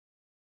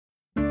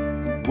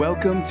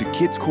Welcome to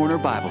Kids Corner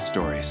Bible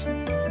Stories,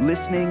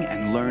 listening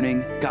and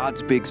learning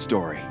God's big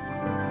story.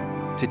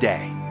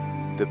 Today,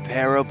 the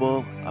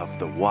parable of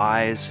the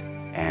wise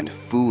and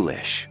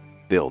foolish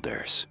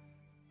builders.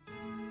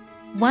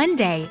 One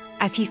day,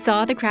 as he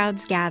saw the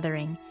crowds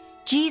gathering,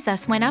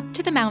 Jesus went up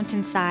to the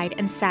mountainside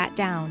and sat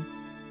down.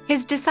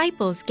 His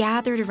disciples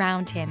gathered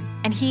around him,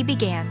 and he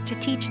began to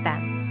teach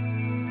them.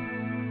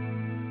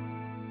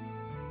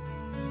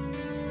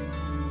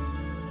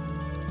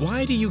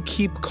 Why do you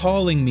keep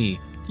calling me,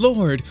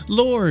 Lord,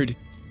 Lord,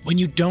 when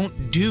you don't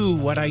do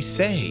what I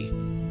say?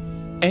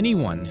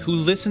 Anyone who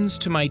listens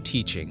to my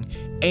teaching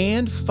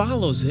and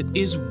follows it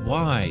is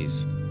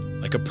wise,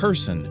 like a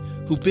person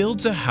who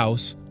builds a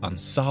house on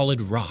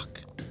solid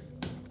rock.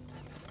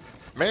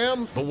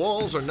 Ma'am, the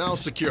walls are now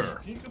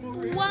secure.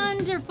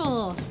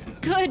 Wonderful!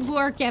 Good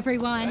work,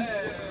 everyone.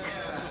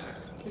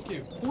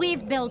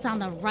 We've built on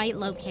the right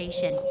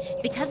location.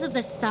 Because of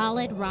the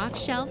solid rock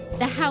shelf,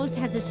 the house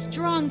has a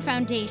strong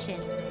foundation.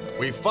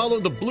 We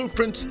followed the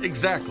blueprints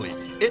exactly.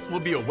 It will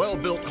be a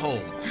well-built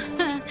home.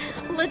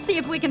 Let's see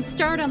if we can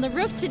start on the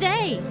roof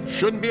today.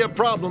 Shouldn't be a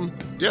problem.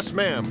 Yes,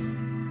 ma'am.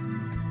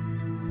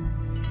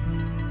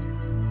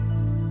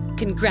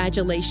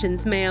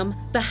 Congratulations, ma'am.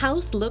 The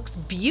house looks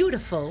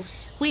beautiful.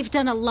 We've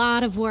done a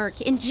lot of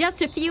work in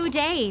just a few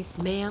days.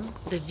 Ma'am,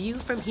 the view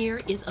from here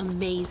is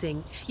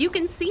amazing. You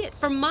can see it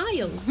for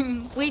miles.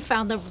 We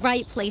found the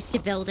right place to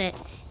build it.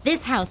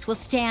 This house will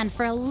stand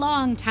for a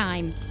long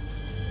time.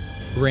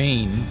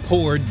 Rain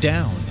poured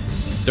down.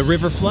 The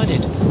river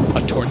flooded.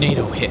 A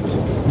tornado hit.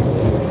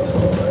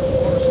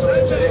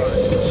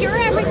 Secure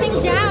everything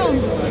down.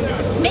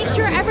 Make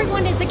sure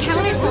everyone is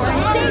accounted for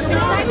and safe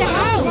inside the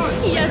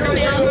house. Yes,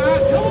 ma'am.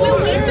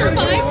 Will we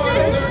survive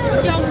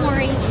this? Don't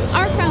worry.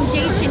 Our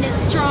foundation is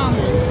strong.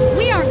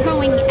 We aren't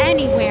going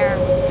anywhere.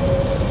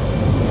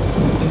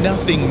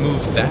 Nothing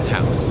moved that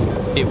house.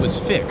 It was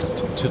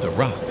fixed to the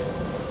rock.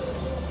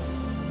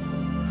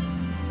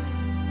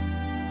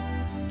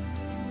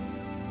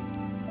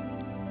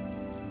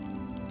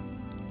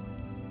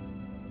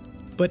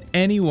 But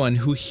anyone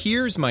who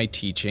hears my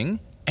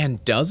teaching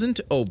and doesn't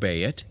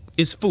obey it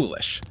is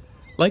foolish,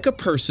 like a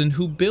person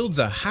who builds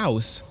a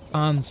house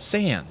on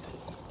sand.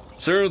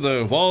 Sir,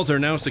 the walls are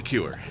now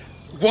secure.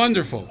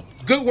 Wonderful.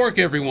 Good work,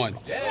 everyone.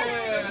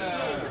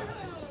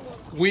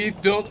 We've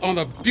built on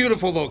a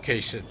beautiful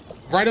location,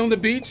 right on the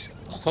beach,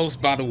 close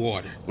by the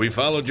water. We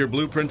followed your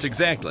blueprints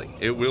exactly.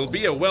 It will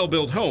be a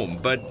well-built home,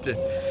 but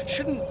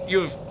shouldn't you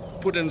have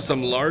put in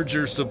some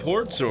larger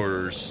supports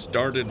or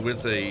started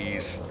with a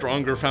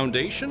stronger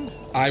foundation?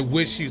 I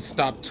wish you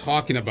stopped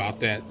talking about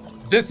that.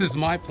 This is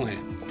my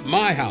plan,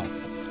 my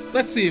house.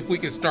 Let's see if we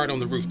can start on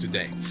the roof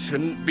today.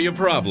 Shouldn't be a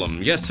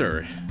problem. Yes,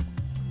 sir.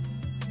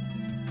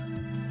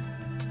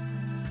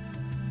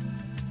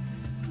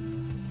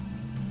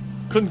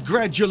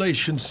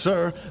 Congratulations,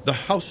 sir. The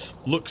house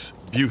looks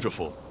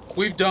beautiful.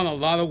 We've done a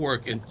lot of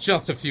work in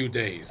just a few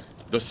days.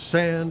 The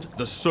sand,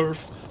 the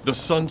surf, the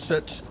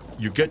sunsets.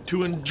 You get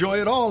to enjoy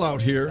it all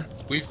out here.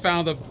 We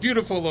found a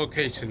beautiful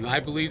location. I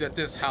believe that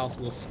this house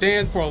will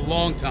stand for a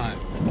long time.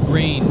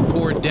 Rain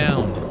poured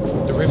down.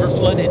 The river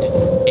flooded.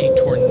 A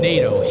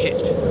tornado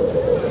hit.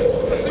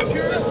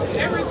 Secure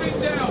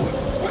everything down.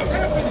 What's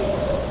happening?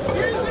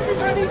 Where's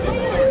everybody going?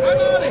 I'm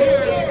out of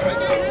here.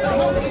 The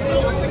house is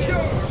not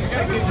secure. You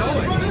gotta get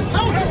going. This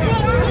house is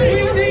not safe.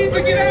 We need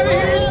to get out of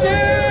here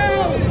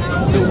now!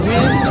 The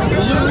wind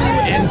blew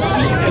and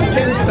beat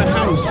against the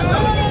house.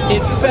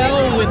 It fell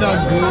with a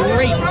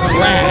great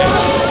crash.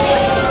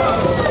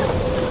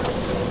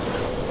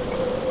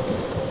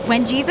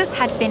 When Jesus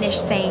had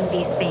finished saying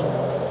these things,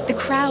 the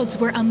crowds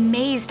were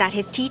amazed at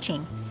his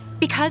teaching,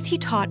 because he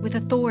taught with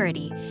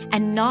authority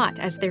and not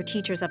as their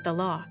teachers of the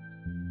law.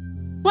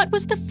 What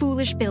was the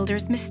foolish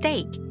builder's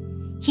mistake?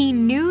 He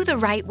knew the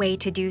right way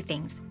to do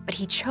things, but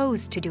he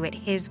chose to do it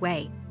his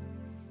way.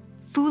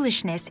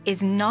 Foolishness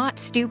is not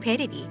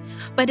stupidity,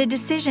 but a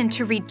decision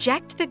to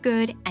reject the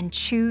good and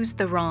choose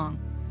the wrong.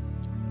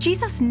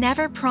 Jesus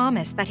never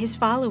promised that his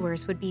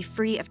followers would be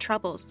free of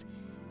troubles.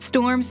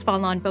 Storms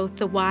fall on both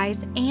the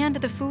wise and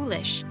the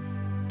foolish.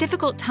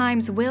 Difficult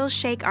times will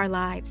shake our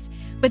lives,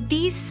 but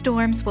these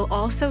storms will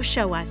also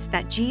show us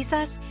that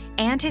Jesus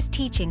and his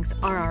teachings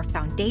are our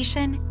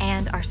foundation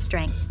and our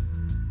strength.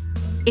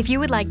 If you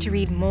would like to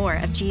read more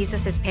of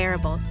Jesus'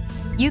 parables,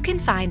 you can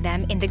find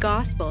them in the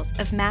Gospels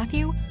of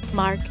Matthew,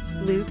 Mark,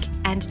 Luke,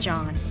 and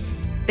John.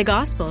 The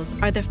Gospels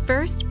are the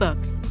first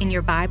books in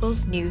your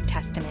Bible's New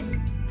Testament.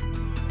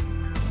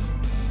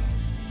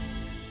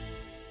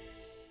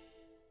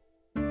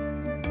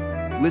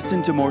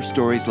 Listen to more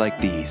stories like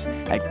these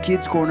at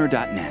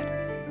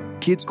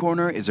kidscorner.net. Kids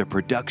Corner is a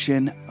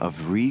production of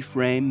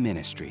Reframe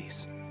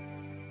Ministries.